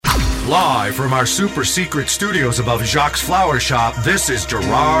Live from our super secret studios above Jacques' Flower Shop, this is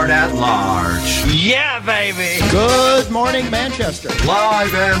Gerard at Large. Yeah, baby! Good morning, Manchester.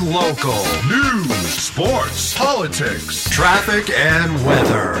 Live and local. News, sports, politics, traffic, and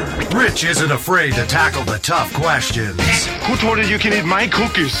weather. Rich isn't afraid to tackle the tough questions. Who told you you can eat my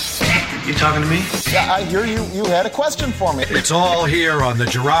cookies? You talking to me? Yeah, I hear you had a question for me. It's all here on the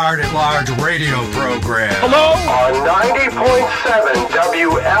Gerard at Large radio program. Hello? On 90.7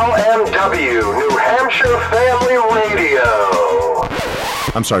 WLMW, New Hampshire Family Radio.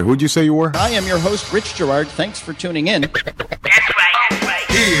 I'm sorry, who'd you say you were? I am your host, Rich Gerard. Thanks for tuning in. That's right.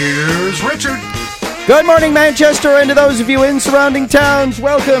 Here's Richard. Good morning, Manchester, and to those of you in surrounding towns,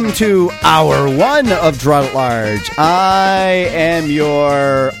 welcome to Hour 1 of Gerard at Large. I am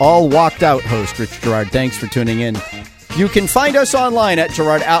your all-walked-out host, Rich Gerard. Thanks for tuning in. You can find us online at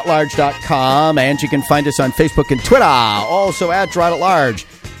GerardAtLarge.com, and you can find us on Facebook and Twitter, also at Gerard at Large,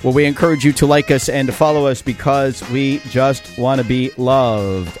 where we encourage you to like us and to follow us because we just want to be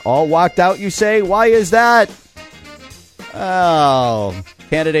loved. All walked out, you say? Why is that? Oh,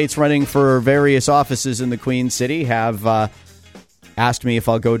 candidates running for various offices in the Queen City have asked me if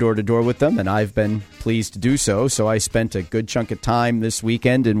I'll go door to door with them, and I've been pleased to do so. So I spent a good chunk of time this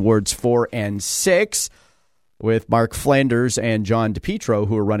weekend in wards 4 and 6 with Mark Flanders and John DePietro,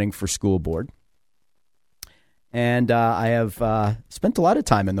 who are running for school board. And I have spent a lot of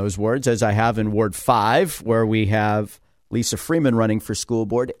time in those wards, as I have in Ward 5, where we have Lisa Freeman running for school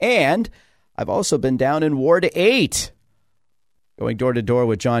board. And I've also been down in Ward 8, going door to door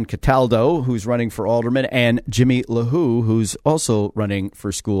with John Cataldo, who's running for alderman, and Jimmy LaHoo, who's also running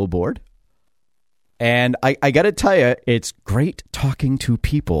for school board. And I got to tell you, it's great talking to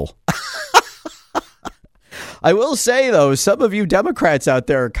people. I will say, though, some of you Democrats out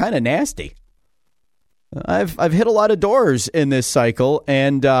there are kind of nasty. I've hit a lot of doors in this cycle,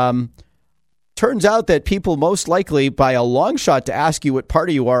 and turns out that people most likely, by a long shot, to ask you what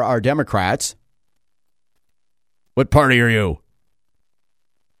party you are Democrats. What party are you?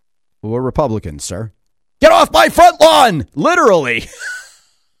 We're Republicans, sir. Get off my front lawn! Literally.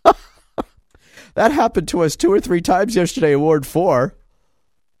 That happened to us 2 or 3 times yesterday in Ward 4.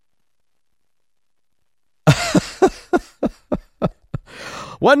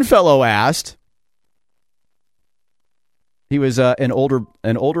 One fellow asked, he was an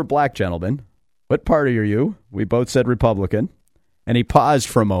older black gentleman, what party are you? We both said Republican. And he paused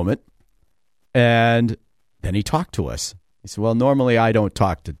for a moment, and then he talked to us. He said, well, normally I don't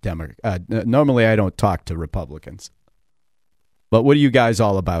talk to Republicans. But what are you guys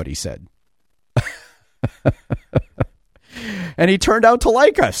all about, he said. And he turned out to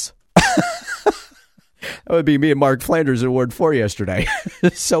like us. That would be me and Mark Flanders in Ward 4 yesterday.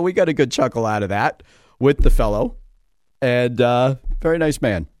 So we got a good chuckle out of that with the fellow. And very nice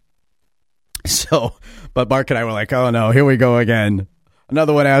man. So, but Mark and I were like, oh no, here we go again.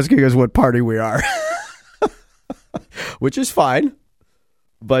 Another one asking us what party we are. Which is fine.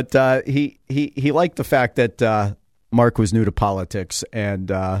 But he liked the fact that Mark was new to politics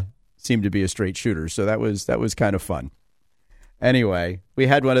and seemed to be a straight shooter. So that was kind of fun. Anyway, we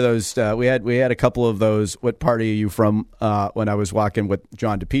had one of those. We had a couple of those. What party are you from? When I was walking with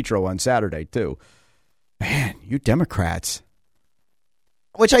John DePietro on Saturday too. Man, you Democrats.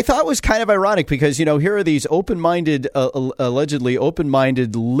 Which I thought was kind of ironic because, you know, here are these open-minded, allegedly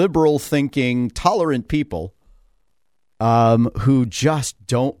open-minded, liberal-thinking, tolerant people who just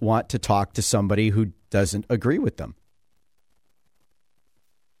don't want to talk to somebody who doesn't agree with them.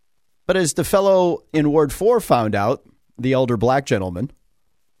 But as the fellow in Ward 4 found out, the elder black gentleman,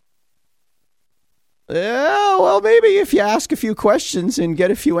 well, maybe if you ask a few questions and get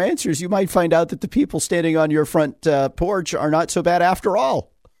a few answers, you might find out that the people standing on your front porch are not so bad after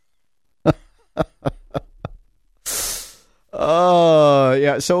all. Oh,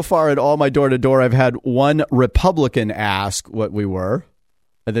 yeah. So far in all my door-to-door, I've had one Republican ask what we were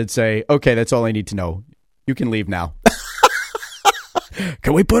and then say, okay, that's all I need to know. You can leave now.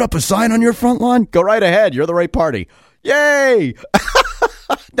 Can we put up a sign on your front lawn? Go right ahead. You're the right party. Yay!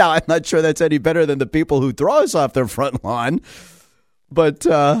 Now, I'm not sure that's any better than the people who throw us off their front lawn, but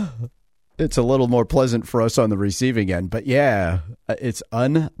it's a little more pleasant for us on the receiving end. But yeah, it's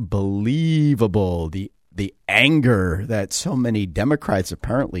unbelievable, the anger that so many Democrats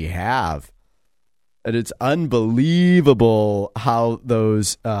apparently have. And it's unbelievable how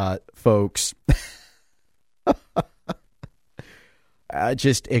those folks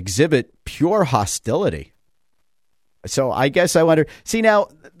just exhibit pure hostility. So I guess I wonder, see, now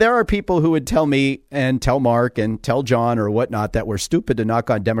there are people who would tell me and tell Mark and tell John or whatnot that we're stupid to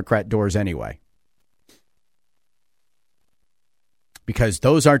knock on Democrat doors anyway. because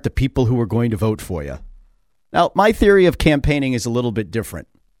those aren't the people who are going to vote for you. Now, my theory of campaigning is a little bit different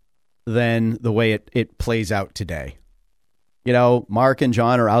than the way it plays out today. You know, Mark and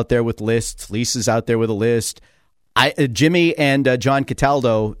John are out there with lists. Lisa's out there with a list. Jimmy and John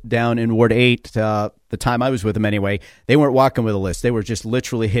Cataldo down in Ward 8, the time I was with them anyway, they weren't walking with a list. They were just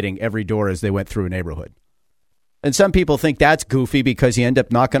literally hitting every door as they went through a neighborhood. And some people think that's goofy because you end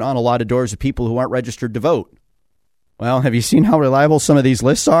up knocking on a lot of doors of people who aren't registered to vote. Well, have you seen how reliable some of these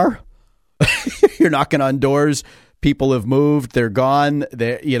lists are? You're knocking on doors. People have moved. They're gone.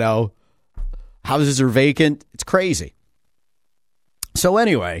 Houses are vacant. It's crazy. So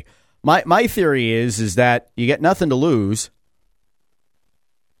anyway, my theory is that you get nothing to lose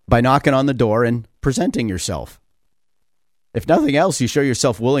by knocking on the door and presenting yourself. If nothing else, you show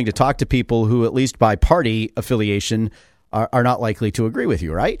yourself willing to talk to people who, at least by party affiliation, are not likely to agree with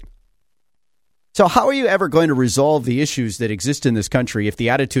you, right? So how are you ever going to resolve the issues that exist in this country if the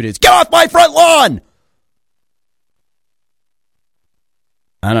attitude is, get off my front lawn?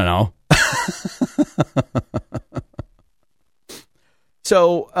 I don't know.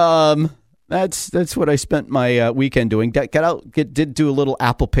 So that's what I spent my weekend doing. Did do a little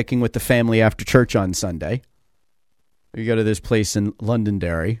apple picking with the family after church on Sunday. We go to this place in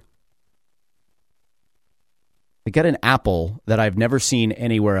Londonderry. They got an apple that I've never seen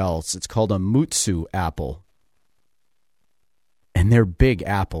anywhere else. It's called a Mutsu apple. And they're big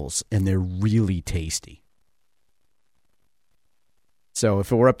apples, and they're really tasty. So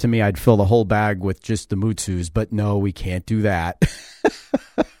if it were up to me, I'd fill the whole bag with just the Mutsus, but no, we can't do that.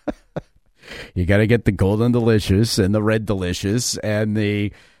 You got to get the Golden Delicious and the Red Delicious and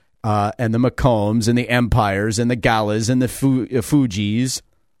the Macombs and the Empires and the Galas and the Fujis.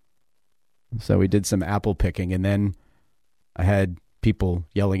 So we did some apple picking, and then I had people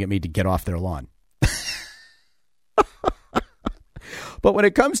yelling at me to get off their lawn. But when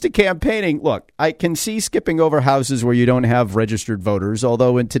it comes to campaigning, look, I can see skipping over houses where you don't have registered voters,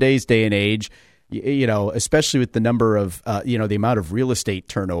 although in today's day and age, especially with the number of, the amount of real estate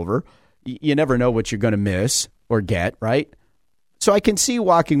turnover, you never know what you're going to miss or get, right? So I can see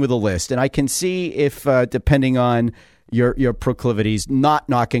walking with a list, and I can see if, depending on your proclivities, not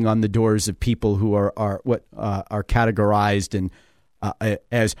knocking on the doors of people who are categorized and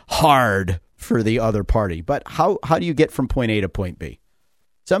as hard for the other party. But how do you get from point A to point B?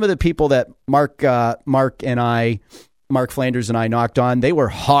 Some of the people that Mark Flanders and I knocked on, they were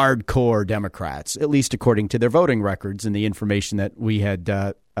hardcore Democrats, at least according to their voting records and the information that we had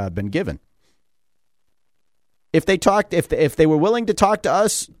been given. If they were willing to talk to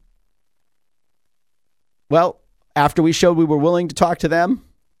us, well, after we showed we were willing to talk to them,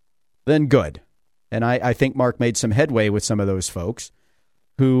 then good. And I think Mark made some headway with some of those folks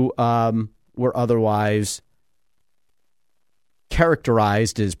who were otherwise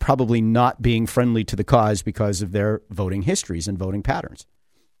characterized as probably not being friendly to the cause because of their voting histories and voting patterns.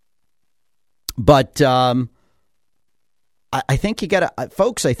 But I think you got to,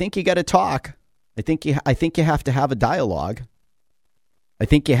 folks. I think you got to talk. I think you have to have a dialogue. I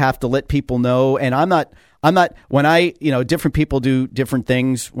think you have to let people know. And I'm not. When different people do different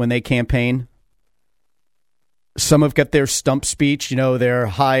things when they campaign. Some have got their stump speech. They're,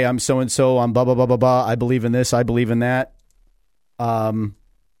 hi, I'm so and so. I'm blah blah blah blah blah. I believe in this. I believe in that. I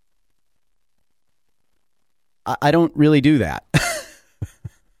don't really do that.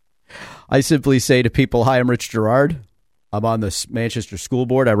 I simply say to people, hi, I'm Rich Gerard. I'm on the Manchester School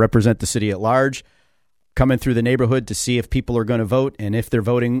Board. I represent the city at large. Coming through the neighborhood to see if people are going to vote, and if they're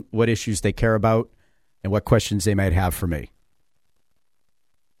voting, what issues they care about and what questions they might have for me.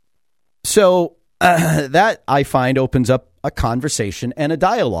 So that, I find, opens up a conversation and a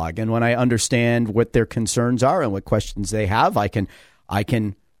dialogue. And when I understand what their concerns are and what questions they have, I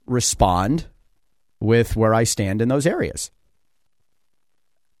can respond with where I stand in those areas.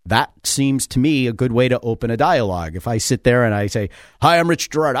 That seems to me a good way to open a dialogue. If I sit there and I say, hi, I'm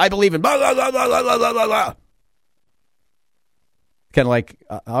Rich Gerard. I believe in blah, blah, blah, blah, blah, blah, blah, blah. Kind of like,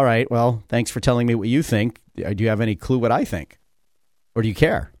 all right, well, thanks for telling me what you think. Do you have any clue what I think? Or do you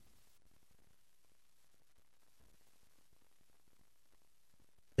care?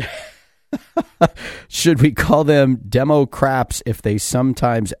 Should we call them Demo-craps if they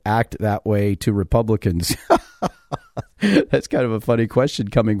sometimes act that way to Republicans? That's kind of a funny question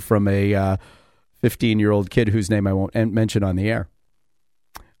coming from a 15-year-old kid whose name I won't mention on the air.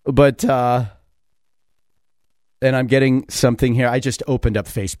 But, and I'm getting something here. I just opened up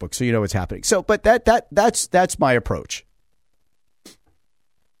Facebook, so you know what's happening. So, but that's my approach.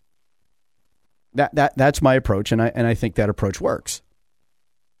 That's my approach, and I think that approach works.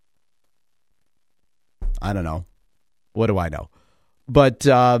 I don't know. What do I know? But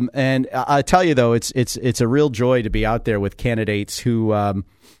and I tell you though, it's a real joy to be out there with candidates who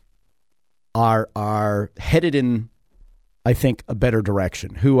are headed in, I think, a better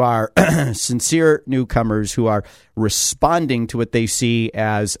direction, who are sincere newcomers, who are responding to what they see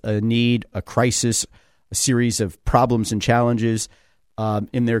as a need, a crisis, a series of problems and challenges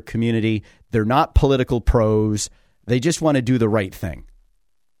in their community. They're not political pros. They just want to do the right thing.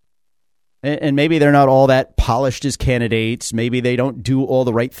 And maybe they're not all that polished as candidates. Maybe they don't do all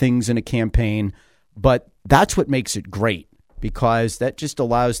the right things in a campaign. But that's what makes it great, because that just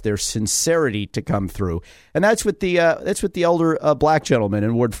allows their sincerity to come through. And that's what the elder black gentleman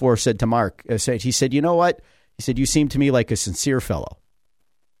in Ward 4 said to Mark. He said, you know what? He said, you seem to me like a sincere fellow.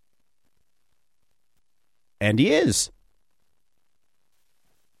 And he is.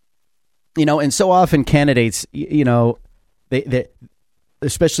 You know, and so often candidates, you know, they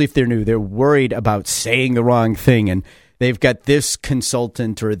especially if they're new, they're worried about saying the wrong thing, and they've got this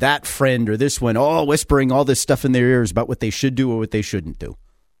consultant or that friend or this one all whispering all this stuff in their ears about what they should do or what they shouldn't do.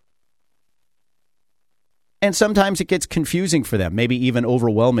 And sometimes it gets confusing for them, maybe even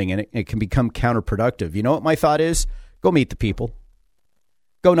overwhelming, and it can become counterproductive. You know what my thought is? Go meet the people.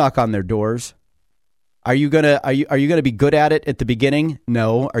 Go knock on their doors. Are you gonna be good at it at the beginning?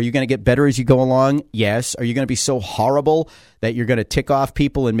 No. Are you gonna get better as you go along? Yes. Are you gonna be so horrible that you're gonna tick off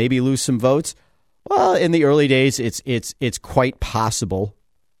people and maybe lose some votes? Well, in the early days, it's quite possible,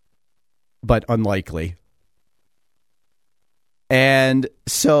 but unlikely. And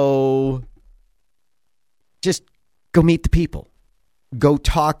so, just go meet the people. Go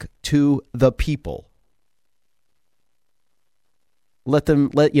talk to the people.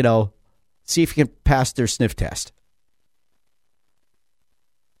 See if you can pass their sniff test.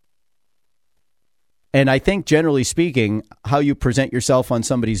 And I think, generally speaking, how you present yourself on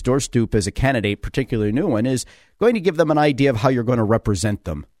somebody's doorstep as a candidate, particularly a new one, is going to give them an idea of how you're going to represent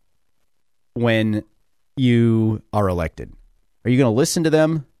them when you are elected. Are you going to listen to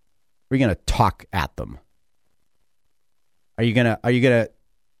them? Or are you going to talk at them? Are you going to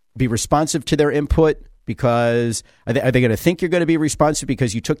be responsive to their input? Because are they going to think you're going to be responsive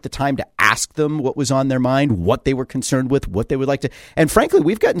because you took the time to ask them what was on their mind, what they were concerned with, what they would like to? And frankly,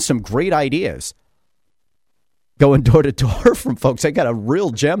 we've gotten some great ideas going door to door from folks. I got a real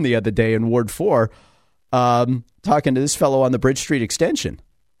gem the other day in Ward 4 talking to this fellow on the Bridge Street extension.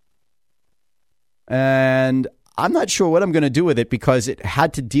 And I'm not sure what I'm going to do with it, because it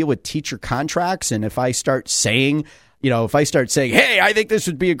had to deal with teacher contracts. And if I start saying, hey, I think this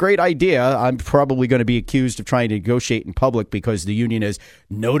would be a great idea, I'm probably going to be accused of trying to negotiate in public because the union has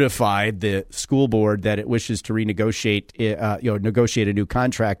notified the school board that it wishes to renegotiate, negotiate a new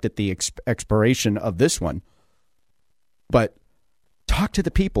contract at the expiration of this one. But talk to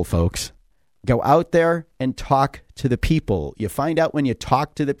the people, folks. Go out there and talk to the people. You find out when you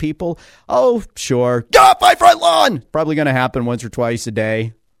talk to the people, oh, sure, get off my front lawn. Probably going to happen once or twice a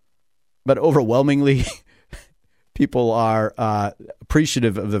day. But overwhelmingly, people are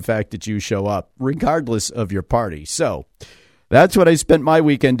appreciative of the fact that you show up, regardless of your party. So that's what I spent my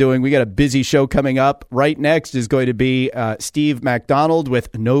weekend doing. We got a busy show coming up. Right next is going to be Steve MacDonald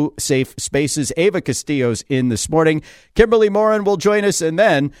with No Safe Spaces. Ava Castillo's in this morning. Kimberly Morin will join us. And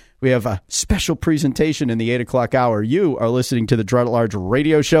then we have a special presentation in the 8 o'clock hour. You are listening to the Dread at Large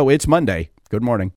radio show. It's Monday. Good morning.